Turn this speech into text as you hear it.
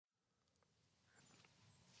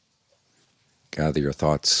gather your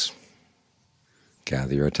thoughts,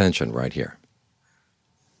 gather your attention right here,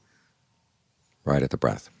 right at the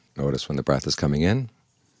breath. Notice when the breath is coming in,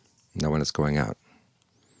 know when it's going out.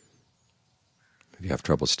 If you have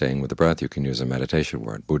trouble staying with the breath, you can use a meditation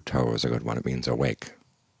word. Buddho is a good one. It means awake.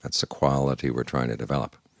 That's the quality we're trying to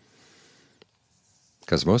develop.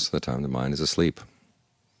 Because most of the time the mind is asleep.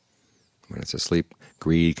 When it's asleep,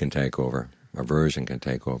 greed can take over, aversion can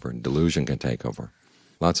take over, delusion can take over.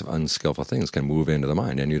 Lots of unskillful things can move into the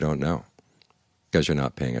mind, and you don't know, because you're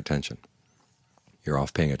not paying attention. You're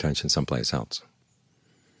off paying attention someplace else.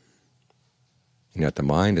 And yet the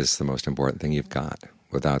mind is the most important thing you've got.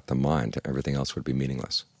 Without the mind, everything else would be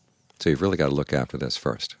meaningless. So you've really got to look after this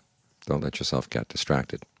first. Don't let yourself get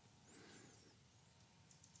distracted.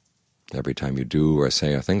 Every time you do or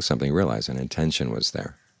say or think something, realize an intention was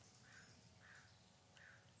there.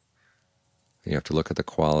 And you have to look at the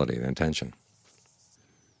quality of the intention,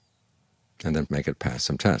 and then make it pass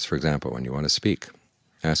some tests. For example, when you want to speak,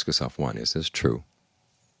 ask yourself, one, is this true,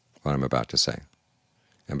 what I'm about to say?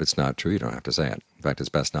 And if it's not true, you don't have to say it. In fact, it's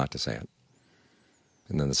best not to say it.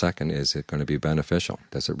 And then the second, is it going to be beneficial?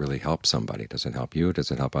 Does it really help somebody? Does it help you?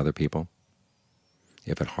 Does it help other people?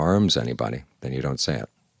 If it harms anybody, then you don't say it.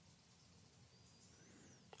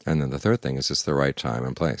 And then the third thing is, it's the right time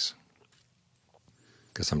and place.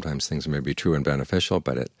 Because sometimes things may be true and beneficial,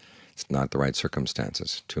 but it's not the right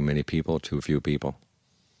circumstances. Too many people, too few people.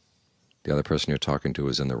 The other person you're talking to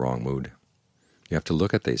is in the wrong mood. You have to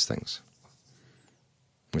look at these things,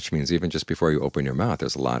 which means even just before you open your mouth,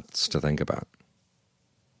 there's lots to think about.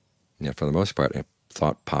 And yet for the most part, a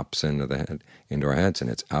thought pops into our heads, and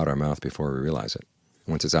it's out our mouth before we realize it.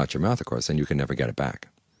 Once it's out your mouth, of course, then you can never get it back.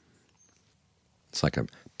 It's like a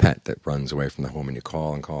pet that runs away from the home, and you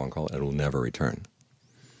call and call and call, it will never return.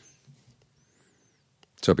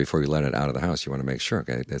 So before you let it out of the house, you want to make sure,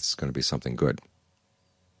 okay, it's going to be something good.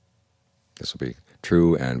 This will be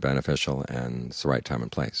true and beneficial, and it's the right time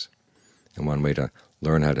and place. And one way to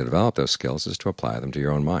learn how to develop those skills is to apply them to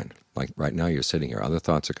your own mind. Like right now you're sitting here, other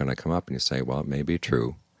thoughts are going to come up, and you say, well, it may be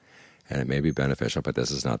true, and it may be beneficial, but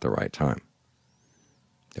this is not the right time.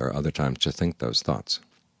 There are other times to think those thoughts.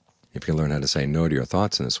 If you learn how to say no to your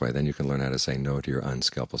thoughts in this way, then you can learn how to say no to your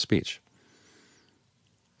unskillful speech.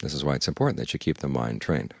 This is why it's important that you keep the mind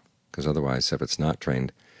trained, because otherwise, if it's not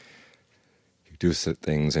trained, you do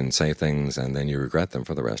things and say things, and then you regret them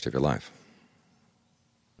for the rest of your life.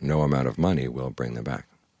 No amount of money will bring them back,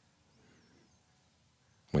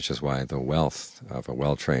 which is why the wealth of a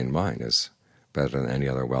well-trained mind is better than any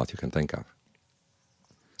other wealth you can think of.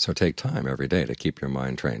 So take time every day to keep your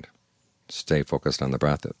mind trained. Stay focused on the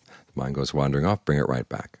breath. If the mind goes wandering off, bring it right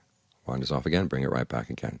back. Wanders off again, bring it right back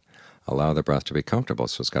again. Allow the breath to be comfortable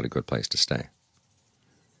so it's got a good place to stay.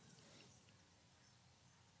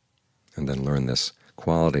 And then learn this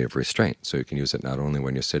quality of restraint, so you can use it not only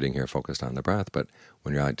when you're sitting here focused on the breath, but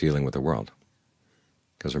when you're out dealing with the world.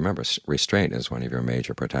 Because remember, restraint is one of your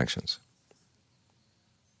major protections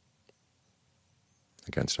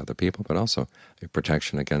against other people, but also a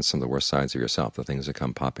protection against some of the worst sides of yourself, the things that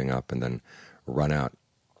come popping up and then run out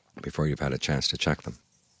before you've had a chance to check them.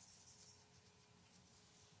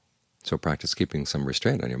 So practice keeping some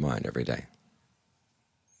restraint on your mind every day.